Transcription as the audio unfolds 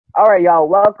All right, y'all.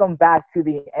 Welcome back to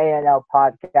the ANL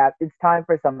podcast. It's time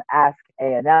for some Ask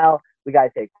ANL. We gotta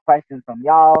take questions from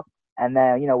y'all, and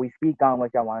then we speak on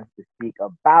what y'all want us to speak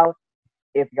about.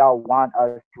 If y'all want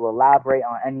us to elaborate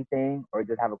on anything or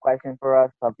just have a question for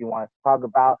us, something you want us to talk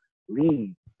about,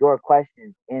 leave your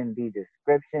questions in the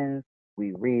descriptions.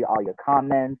 We read all your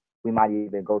comments. We might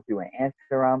even go through and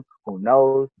answer them. Who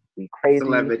knows? We crazy.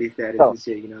 Celebrity status So, and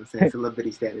shit, you know what I'm saying?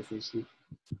 Celebrity status and shit.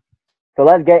 so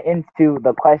let's get into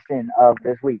the question of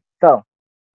this week. So,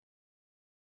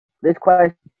 this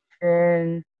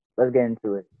question, let's get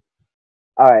into it.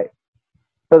 All right.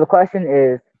 So the question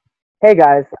is, hey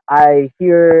guys, I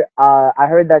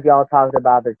heard that y'all talked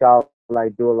about that y'all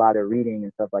like do a lot of reading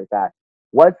and stuff like that.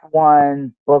 What's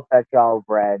one book that y'all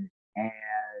read, and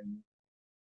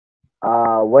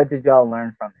what did y'all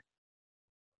learn from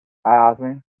it?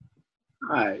 Osman.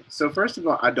 Alright, so first of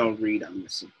all, I don't read, I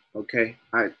listen. Okay?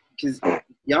 Because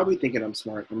y'all be thinking I'm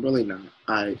smart. I'm really not.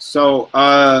 Alright, so, If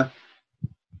uh,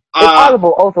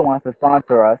 Audible also wants to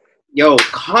sponsor us, yo,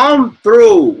 come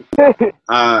through.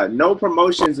 No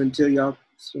promotions until y'all,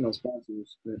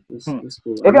 sponsors. That's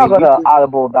cool. I if y'all mean, go you to could,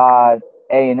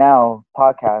 audible.anl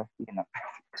podcast,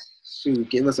 shoot,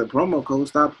 give us a promo code,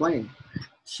 stop playing.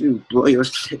 Shoot, blow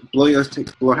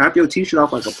half your t-shirt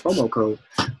off like a promo code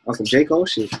on some J. Cole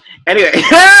shit. Anyway,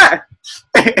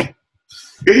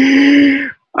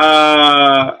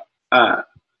 uh, uh,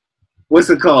 what's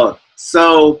it called?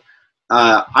 So,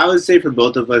 I would say for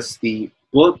both of us, the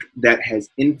book that has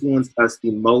influenced us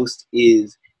the most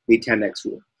is the 10x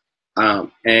rule.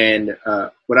 And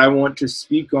what I want to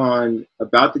speak on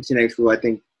about the 10x rule, I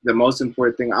think the most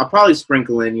important thing, I'll probably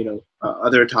sprinkle in,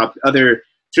 other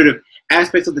sort of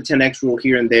aspects of the 10x rule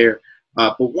here and there.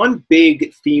 But one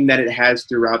big theme that it has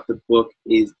throughout the book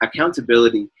is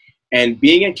accountability and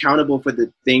being accountable for the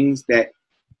things that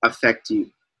affect you.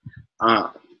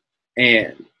 Um,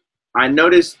 and I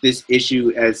noticed this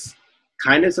issue as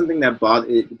kind of something that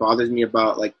it bothers me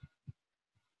about like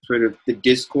sort of the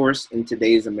discourse in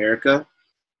today's America,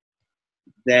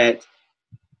 that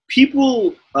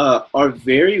people are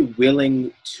very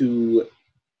willing to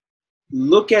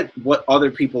look at what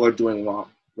other people are doing wrong,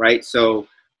 right? So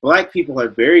black people are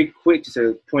very quick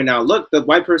to point out, look, the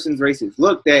white person's racist.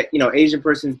 Look, that Asian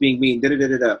person's being mean. Da da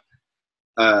da da.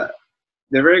 Uh,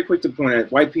 they're very quick to point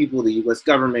at white people, the U.S.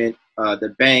 government,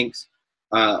 the banks,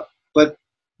 but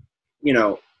you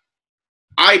know,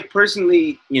 I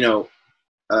personally,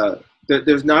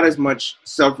 there's not as much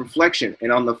self-reflection.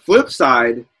 And on the flip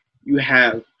side, you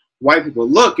have white people.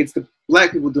 Look, it's the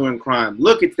black people doing crime.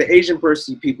 Look, it's the Asian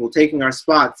person people taking our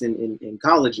spots in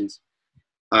colleges.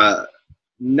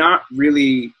 Not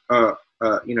really,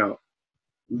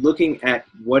 looking at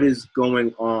what is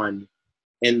going on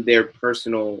in their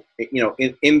personal,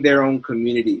 in their own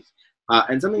communities.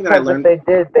 And something that I because if learned, they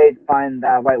did, they'd find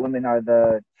that white women are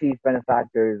the chief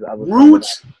benefactors of a form of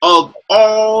roots of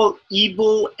all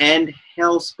evil and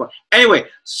hellspawn. Anyway,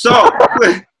 so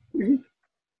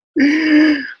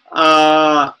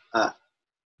uh, uh,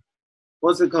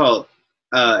 what's it called?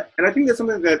 And I think that's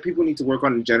something that people need to work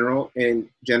on in general. In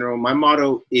general, my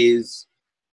motto is: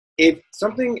 if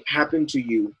something happened to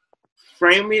you,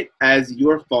 frame it as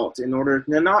your fault in order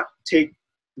to not take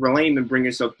blame and bring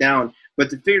yourself down, but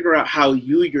to figure out how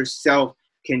you yourself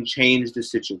can change the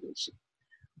situation.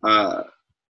 Uh,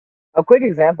 a quick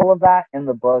example of that in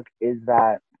the book is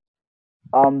that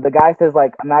the guy says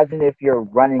like imagine if you're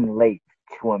running late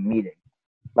to a meeting,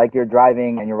 like you're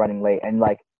driving and you're running late, and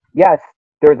like yes,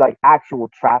 there's like actual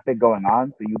traffic going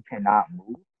on, so you cannot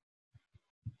move.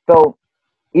 So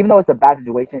even though it's a bad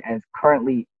situation and it's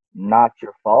currently not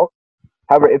your fault,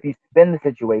 however, if you spin the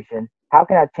situation, how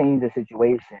can I change the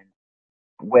situation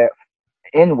where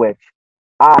in which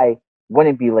I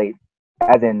wouldn't be late,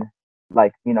 as in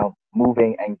like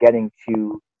moving and getting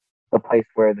to the place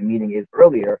where the meeting is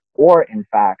earlier, or in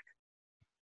fact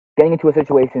getting into a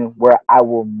situation where I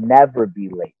will never be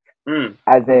late. mm,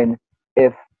 As in,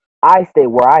 if I stay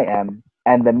where I am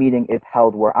and the meeting is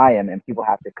held where I am and people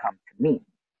have to come to me,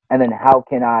 and then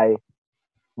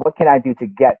what can I do to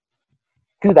get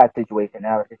to that situation and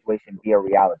have a situation be a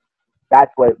reality?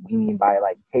 That's what we mean by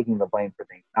like taking the blame for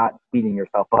things, not beating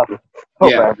yourself up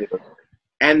over yeah. everything.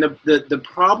 And the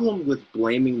problem with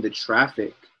blaming the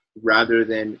traffic rather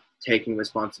than taking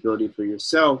responsibility for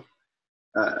yourself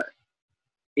uh,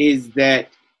 is that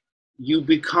you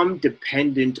become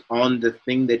dependent on the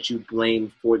thing that you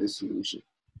blame for the solution.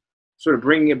 Sort of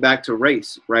bringing it back to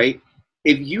race, right?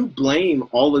 If you blame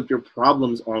all of your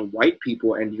problems on white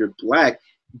people and you're black,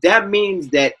 that means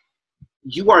that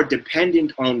you are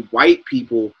dependent on white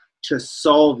people to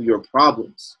solve your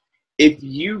problems. If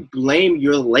you blame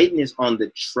your lateness on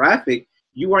the traffic,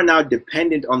 you are now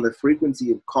dependent on the frequency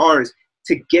of cars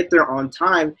to get there on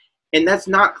time. And that's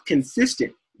not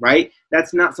consistent, right?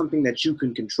 That's not something that you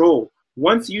can control.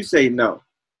 Once you say no,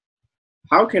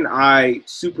 how can I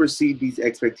supersede these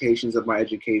expectations of my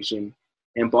education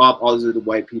and bob all these other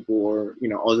white people, or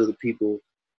all these other people,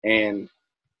 and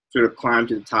sort of climb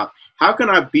to the top? How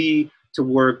can I be to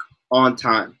work on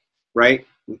time, right?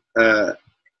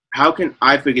 How can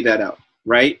I figure that out,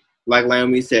 right? Like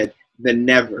Naomi said, the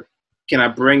never. Can I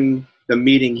bring the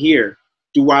meeting here?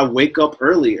 Do I wake up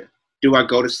earlier? Do I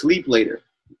go to sleep later?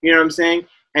 You know what I'm saying?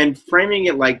 And framing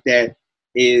it like that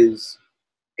is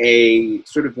a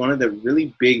sort of one of the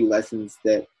really big lessons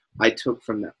that I took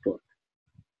from that book.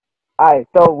 All right.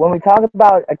 So when we talk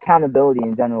about accountability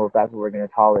in general, if that's what we're going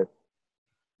to call it,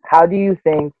 how do you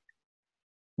think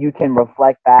you can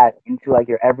reflect that into like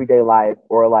your everyday life,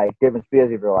 or like different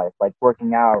spheres of your life, like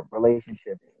working out,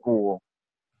 relationships, school?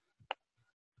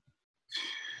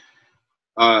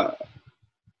 I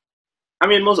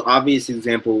mean, most obvious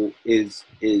example is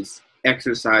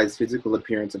exercise, physical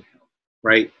appearance, and health,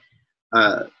 right?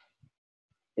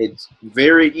 It's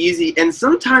very easy and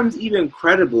sometimes even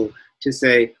credible to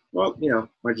say, well,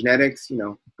 my genetics,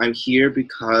 I'm here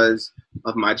because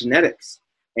of my genetics,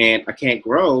 and I can't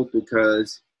grow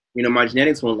because, my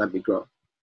genetics won't let me grow.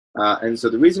 And so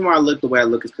the reason why I look the way I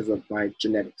look is because of my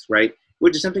genetics, right?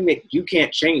 Which is something that you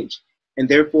can't change. And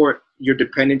therefore, you're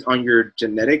dependent on your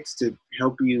genetics to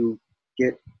help you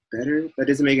get better. That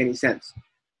doesn't make any sense.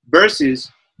 Versus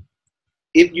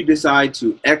if you decide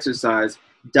to exercise,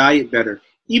 diet better,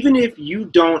 even if you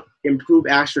don't improve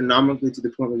astronomically to the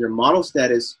point of your model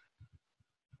status,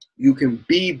 you can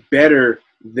be better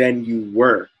than you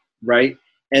were, right?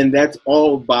 And that's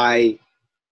all by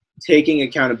taking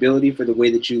accountability for the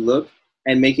way that you look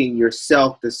and making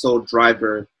yourself the sole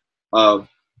driver of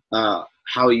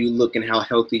how you look and how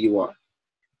healthy you are.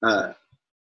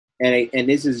 And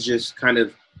this is just kind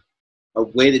of a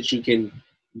way that you can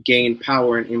gain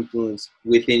power and influence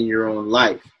within your own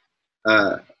life.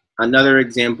 Another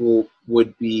example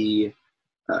would be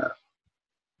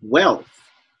wealth.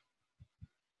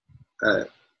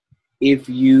 If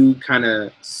you kind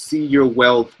of see your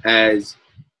wealth as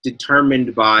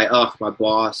determined by, oh, my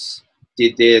boss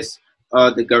did this,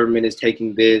 the government is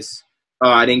taking this,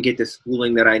 I didn't get the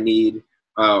schooling that I need,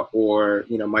 or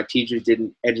my teachers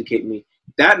didn't educate me,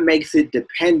 that makes it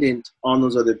dependent on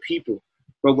those other people.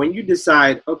 But when you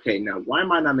decide, okay, now why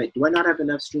am I not do I not have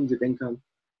enough streams of income?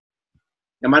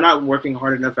 Am I not working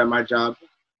hard enough at my job?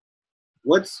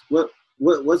 What's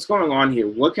going on here?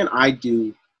 What can I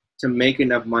do to make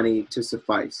enough money to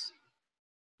suffice?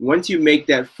 Once you make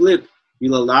that flip,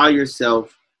 you'll allow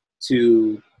yourself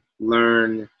to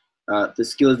learn the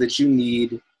skills that you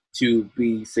need to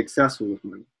be successful with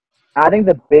money. I think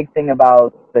the big thing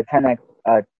about the 10X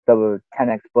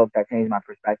book that changed my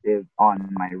perspective on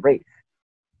my race,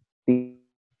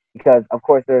 because of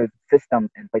course there's systems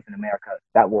in place in America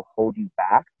that will hold you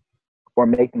back or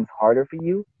make things harder for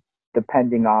you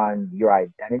depending on your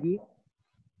identity.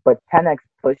 But 10X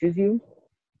pushes you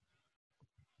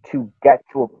to get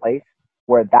to a place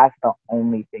where that's the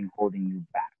only thing holding you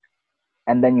back.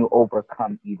 And then you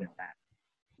overcome even that.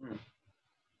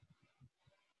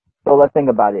 So let's think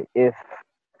about it.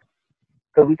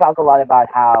 Because we talk a lot about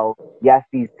how, yes,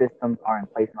 these systems are in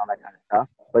place and all that kind of stuff,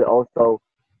 but also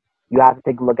you have to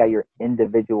take a look at your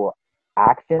individual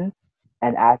actions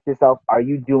and ask yourself, are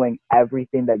you doing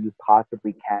everything that you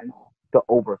possibly can to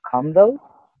overcome those?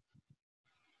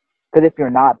 Because if you're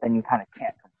not, then you kind of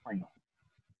can't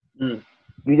complain.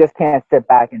 You just can't sit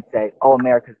back and say, oh,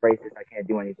 America's racist, I can't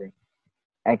do anything,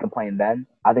 and complain then.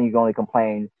 I think you can only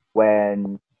complain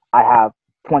when I have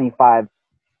 25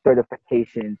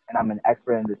 certifications and I'm an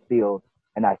expert in this field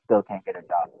and I still can't get a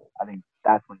job. I think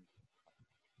that's when.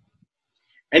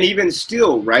 And even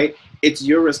still, right, it's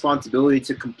your responsibility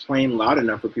to complain loud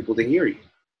enough for people to hear you.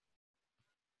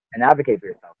 And advocate for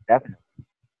yourself, definitely.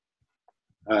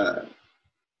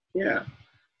 Yeah.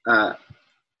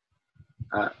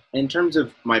 In terms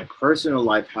of my personal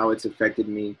life, how it's affected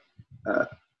me,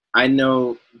 I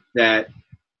know that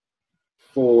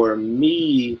for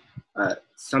me,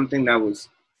 something that was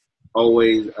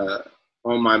always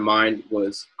on my mind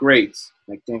was grades.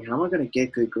 Like, dang, how am I going to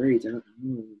get good grades? I don't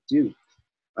know what to do.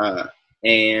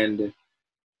 And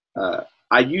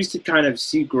I used to kind of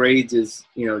see grades as,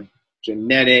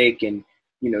 genetic and,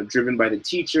 driven by the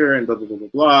teacher and blah, blah, blah, blah,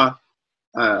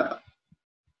 blah.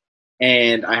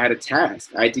 And I had a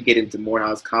task. I had to get into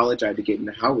Morehouse College. I had to get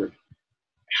into Howard.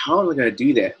 How am I going to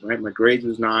do that, right? My grades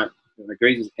was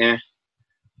eh.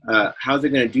 How's it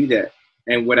going to do that?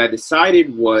 And what I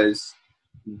decided was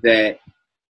that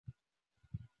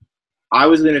I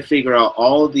was going to figure out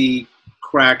all the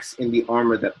cracks in the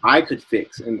armor that I could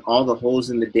fix and all the holes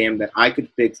in the dam that I could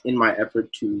fix in my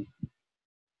effort to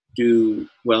do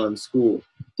well in school.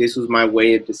 This was my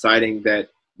way of deciding that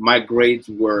my grades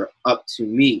were up to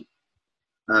me.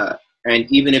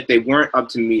 And even if they weren't up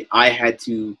to me, I had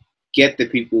to get the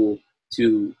people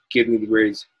to give me the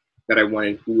grades that I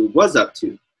wanted, who it was up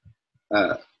to.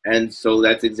 And so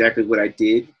that's exactly what I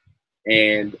did.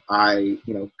 And I,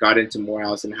 got into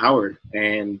Morehouse and Howard.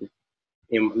 And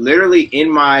literally in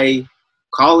my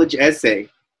college essay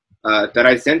that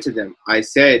I sent to them, I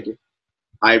said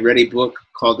I read a book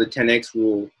called The 10X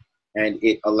Rule, and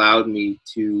it allowed me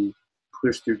to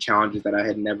push through challenges that I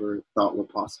had never thought were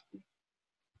possible.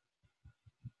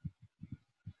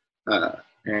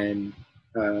 And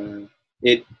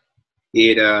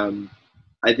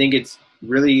I think it's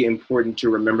really important to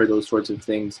remember those sorts of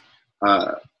things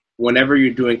whenever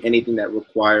you're doing anything that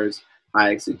requires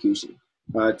high execution.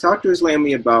 Talk to us,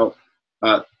 Lammy, about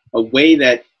a way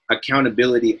that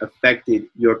accountability affected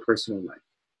your personal life.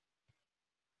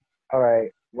 All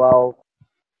right. Well,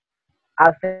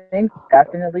 I think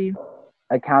definitely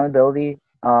accountability.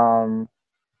 That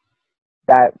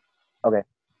okay.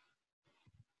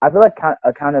 I feel like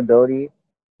accountability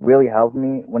really helped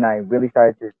me when I really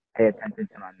started to pay attention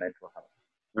to my mental health.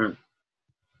 Mm.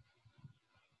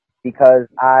 Because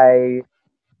I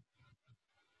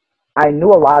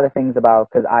knew a lot of things about,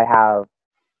 because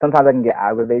sometimes I can get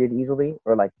aggravated easily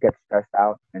or like get stressed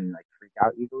out and like freak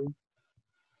out easily.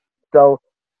 So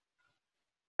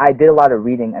I did a lot of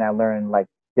reading and I learned like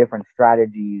different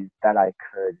strategies that I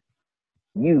could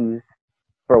use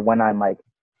for when my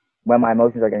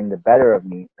emotions are getting the better of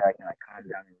me, that I can like calm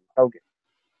down and focus.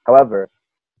 However,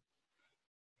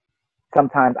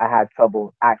 sometimes I had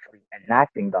trouble actually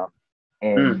enacting them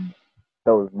in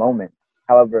those moments.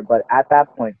 However, but at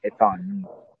that point, it's on me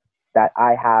that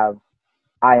I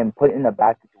am put in a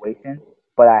bad situation,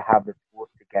 but I have the tools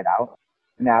to get out,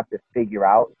 and I have to figure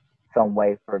out some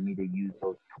way for me to use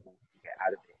those tools to get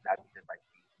out of it. That's just like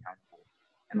being accountable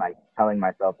and like telling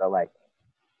myself that like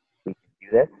we can do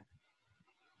this,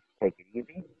 take it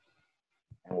easy,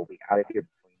 and we'll be out of here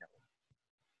before you know it.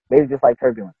 Maybe just like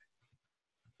turbulence.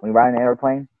 When you ride in an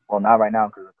airplane, well, not right now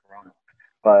because of Corona,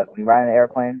 but when you ride in an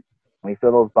airplane, when you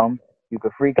feel those bumps, you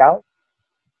could freak out,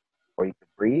 or you could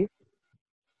breathe.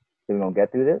 So we're gonna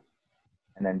get through this,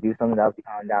 and then do something else to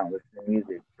calm down. Listen to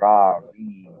music, draw,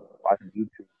 read, watching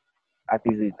YouTube. That's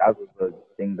the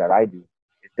things that I do.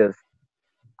 It's just,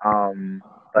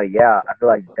 but yeah, I feel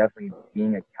like definitely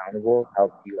being accountable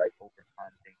helps you like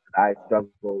overcome things. I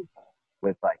struggled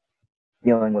with like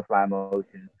dealing with my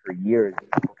emotions for years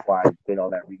before I did all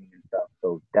that reading and stuff.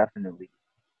 So definitely,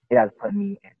 it has put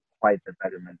me in quite the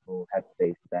better mental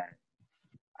headspace than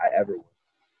I ever was.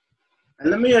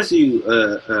 And let me ask you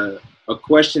a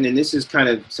question, and this is kind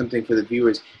of something for the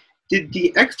viewers. Did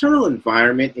the external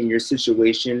environment in your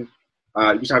situation,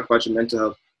 you talk about your mental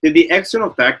health, did the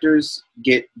external factors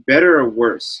get better or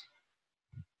worse?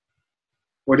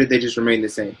 Or did they just remain the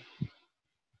same?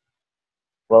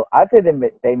 Well, I'd say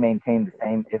they maintained the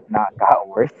same, if not got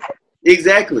worse.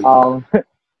 Exactly.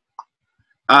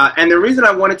 And the reason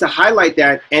I wanted to highlight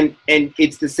that, and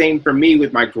it's the same for me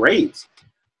with my grades.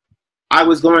 I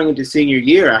was going into senior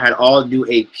year. I had all new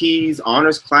APs,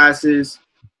 honors classes.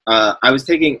 I was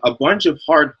taking a bunch of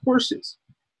hard courses.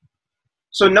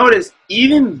 So notice,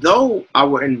 even though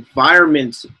our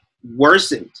environments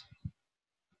worsened,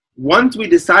 once we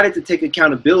decided to take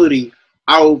accountability,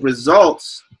 our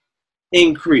results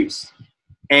increased.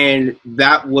 And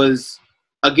that was,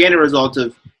 again, a result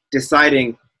of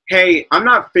deciding, hey, I'm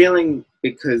not failing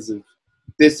because of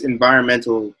this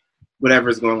environmental whatever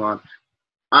is going on.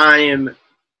 I am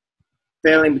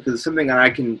failing because of something that I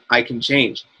can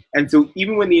change. And so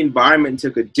even when the environment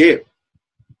took a dip,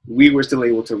 we were still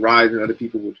able to rise and other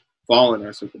people would fall in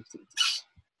our circumstances.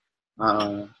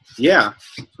 Yeah,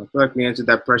 so I feel like we answered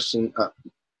that question.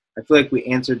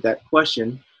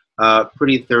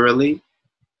 Pretty thoroughly.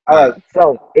 All right,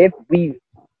 so if we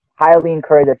highly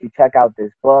encourage that you check out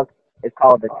this book. It's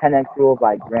called The 10X Rule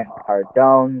by Grant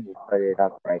Cardone. We'll put it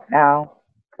up right now.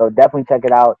 So definitely check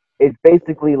it out. It's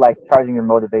basically like charging your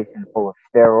motivation full of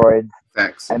steroids.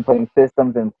 Facts. And putting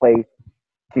systems in place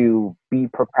to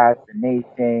beat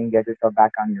procrastination, get yourself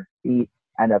back on your feet,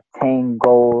 and obtain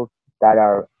goals that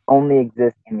are only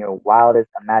exist in your wildest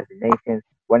imaginations.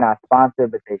 We're not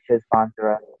sponsored, but they should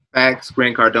sponsor us. Facts.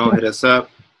 Grant Cardone, hit us up.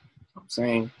 I'm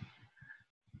saying.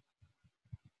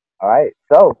 All right,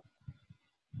 so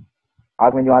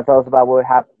Ogman, you want to tell us about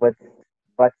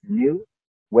what's new?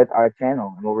 with our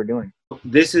channel and what we're doing.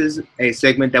 This is a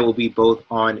segment that will be both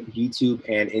on YouTube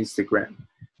and Instagram.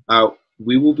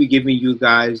 We will be giving you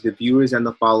guys, the viewers and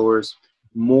the followers,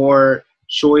 more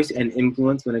choice and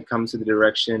influence when it comes to the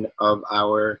direction of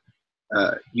our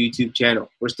YouTube channel.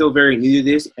 We're still very new to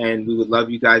this, and we would love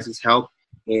you guys' help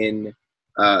in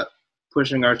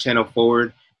pushing our channel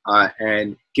forward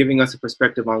and giving us a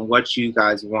perspective on what you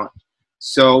guys want.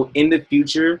 So in the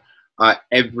future,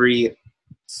 every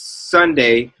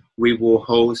Sunday, we will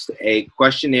host a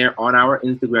questionnaire on our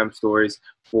Instagram stories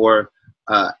for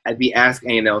at the Ask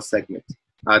A&L segment.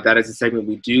 That is a segment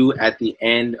we do at the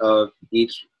end of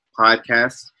each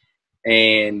podcast,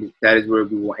 and that is where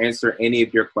we will answer any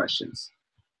of your questions.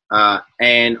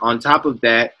 And on top of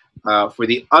that, for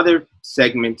the other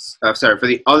segments, for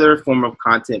the other form of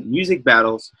content, music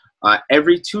battles,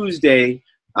 every Tuesday,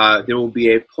 there will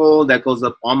be a poll that goes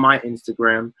up on my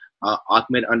Instagram,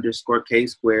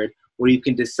 Ahmed_K², where you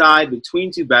can decide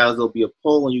between two battles. There'll be a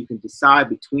poll, and you can decide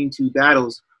between two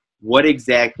battles what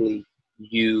exactly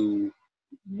you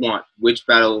want. Which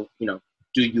battle, do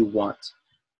you want?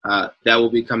 That will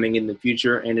be coming in the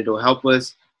future, and it'll help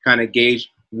us kind of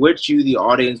gauge what you, the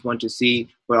audience, want to see,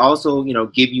 but also,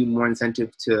 give you more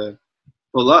incentive to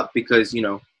pull up because,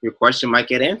 your question might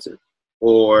get answered,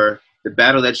 or the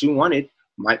battle that you wanted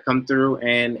might come through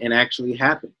and actually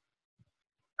happen.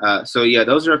 So yeah,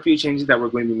 those are a few changes that we're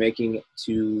going to be making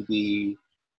to the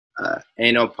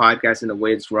A&L podcast and the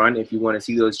way it's run. If you want to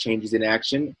see those changes in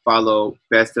action, follow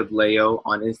Best of Leo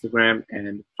on Instagram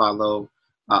and follow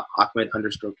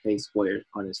Ahmed_K²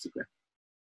 on Instagram.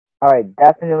 All right,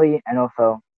 definitely, and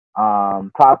also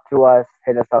talk to us,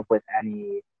 hit us up with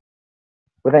any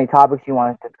topics you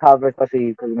want us to cover, especially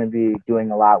because we're going to be doing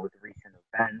a lot with recent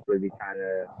events.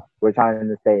 We're trying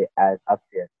to stay as up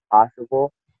to date as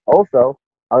possible. Also,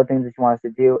 other things that you want us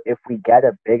to do, if we get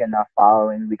a big enough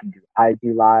following, we can do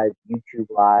IG live, YouTube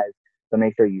live. So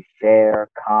make sure you share,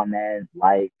 comment,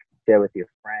 share with your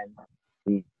friends.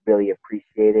 We really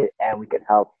appreciate it, and we can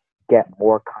help get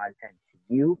more content to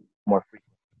you more frequently.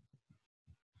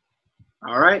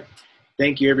 All right.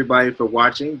 Thank you, everybody, for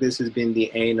watching. This has been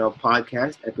the A&L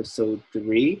Podcast, Episode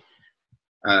 3.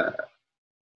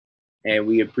 And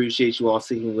we appreciate you all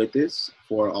sticking with us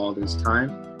for all this time.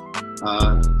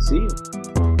 See you.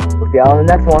 We'll see y'all in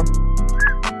the next one.